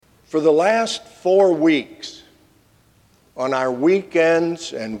For the last 4 weeks, on our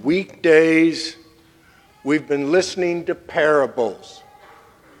weekends and weekdays, we've been listening to parables,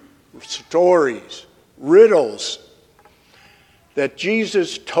 stories, riddles that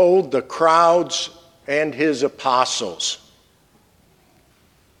Jesus told the crowds and his apostles.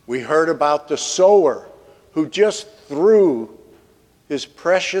 We heard about the sower who just threw his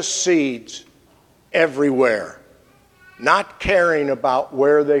precious seeds everywhere, not caring about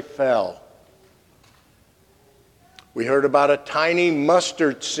where they fell. We heard about a tiny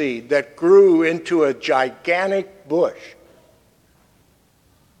mustard seed that grew into a gigantic bush.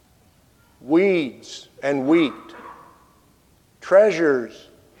 Weeds and wheat, treasures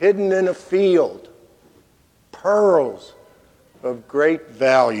hidden in a field, pearls of great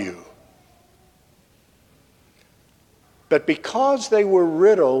value. But because they were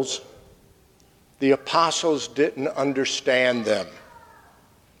riddles, the apostles didn't understand them.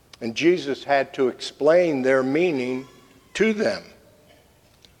 And Jesus had to explain their meaning to them.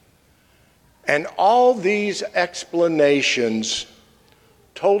 And all these explanations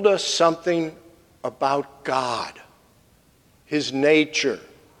told us something about God, his nature,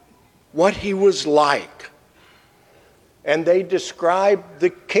 what he was like. And they described the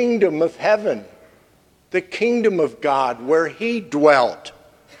kingdom of heaven, the kingdom of God where he dwelt.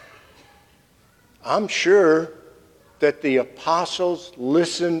 I'm sure that the apostles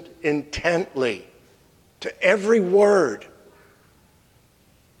listened intently to every word.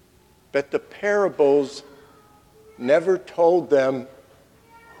 But the parables never told them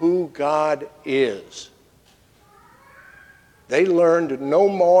who God is. They learned no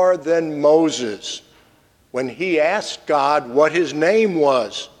more than Moses when he asked God what his name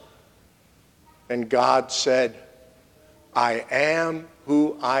was. And God said, "I am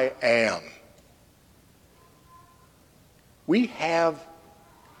who I am." We have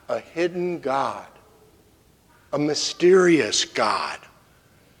a hidden God, a mysterious God.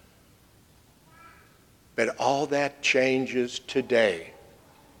 But all that changes today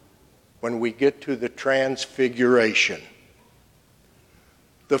when we get to the Transfiguration.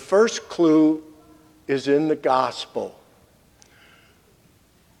 The first clue is in the gospel.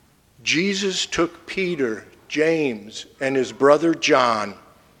 Jesus took Peter, James, and his brother John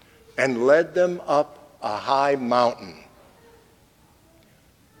and led them up a high mountain.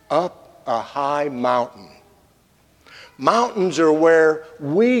 Up a high mountain. Mountains are where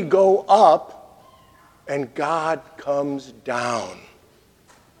we go up and God comes down.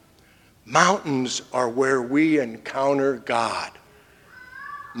 Mountains are where we encounter God.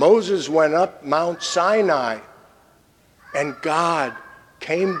 Moses went up Mount Sinai and God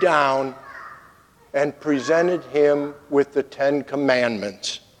came down and presented him with the 10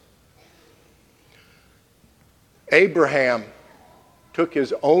 Commandments. Abraham took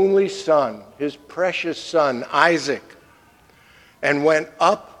his only son, his precious son, Isaac, and went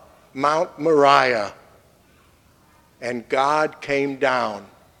up Mount Moriah, and God came down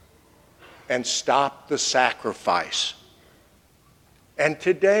and stopped the sacrifice. And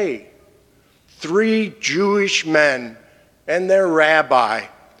today, 3 Jewish men and their rabbi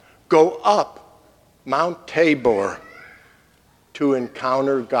go up Mount Tabor to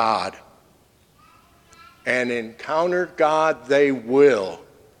encounter God. And encounter God they will,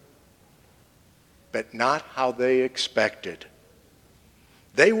 but not how they expected.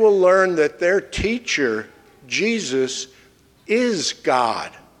 They will learn that their teacher, Jesus, is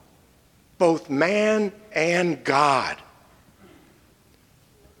God, both man and God.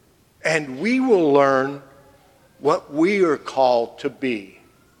 And we will learn what we are called to be: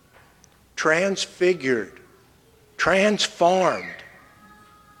 transfigured, transformed,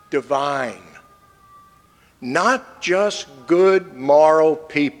 divine. Not just good moral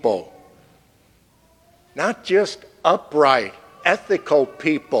people, not just upright, ethical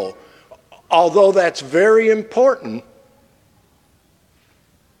people, although that's very important.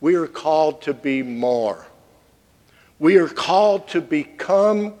 We are called to be more. We are called to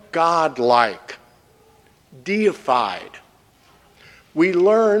become God-like, deified. We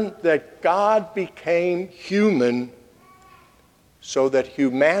learn that God became human so that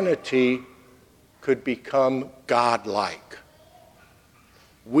humanity could become God-like.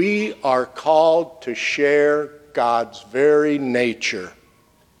 We are called to share God's very nature.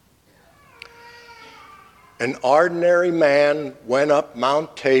 An ordinary man went up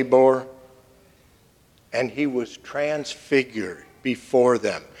Mount Tabor, and he was transfigured before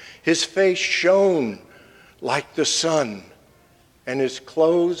them. His face shone like the sun, and his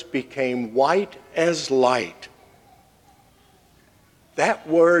clothes became white as light. That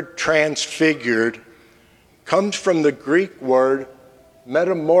word transfigured comes from the Greek word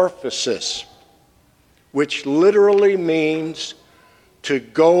metamorphosis, which literally means to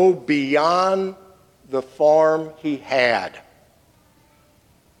go beyond the form he had.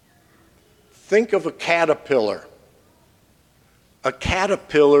 Think of a caterpillar. A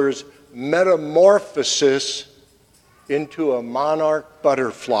caterpillar's metamorphosis into a monarch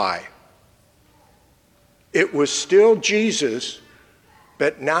butterfly. It was still Jesus,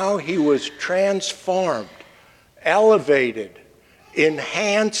 but now he was transformed, elevated,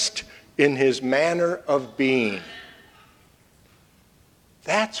 enhanced in his manner of being.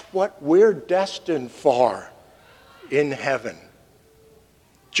 That's what we're destined for in heaven.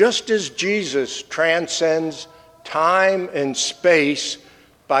 Just as Jesus transcends time and space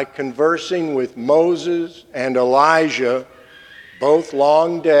by conversing with Moses and Elijah, both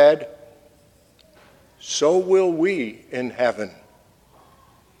long dead, so will we in heaven.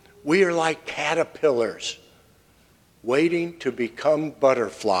 We are like caterpillars waiting to become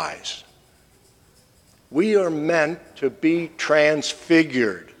butterflies. We are meant to be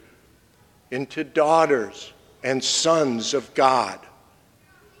transfigured into daughters and sons of God,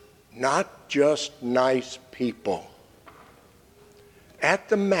 not just nice people. At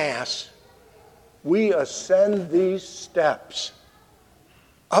the Mass, we ascend these steps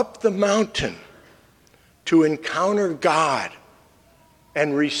up the mountain to encounter God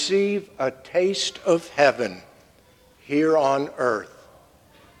and receive a taste of heaven here on earth.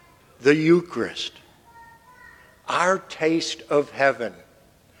 The Eucharist, our taste of heaven,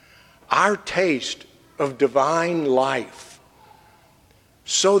 our taste of divine life,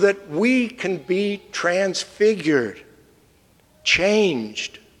 so that we can be transfigured,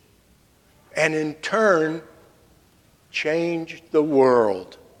 changed, and in turn, change the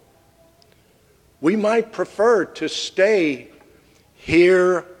world. We might prefer to stay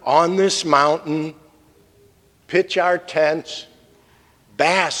here on this mountain, pitch our tents,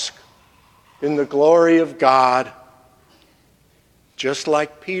 bask in the glory of God, just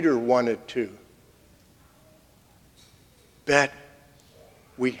like Peter wanted to. But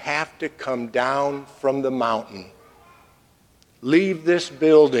we have to come down from the mountain, leave this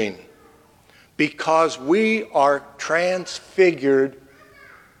building, because we are transfigured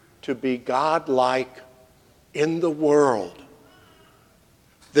to be God-like in the world.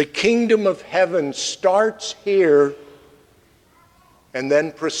 The kingdom of heaven starts here and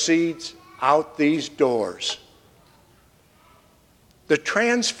then proceeds out these doors. The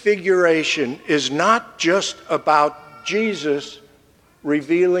transfiguration is not just about Jesus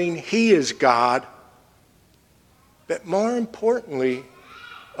revealing he is God, but more importantly,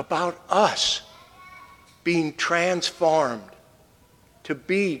 about us being transformed to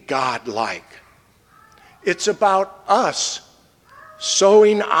be God-like. It's about us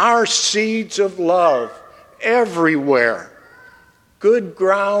sowing our seeds of love everywhere, good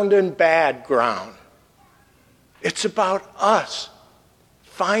ground and bad ground. It's about us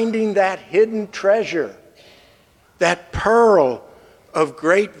finding that hidden treasure, that pearl of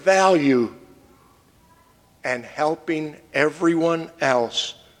great value, and helping everyone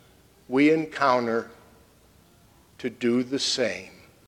else we encounter to do the same.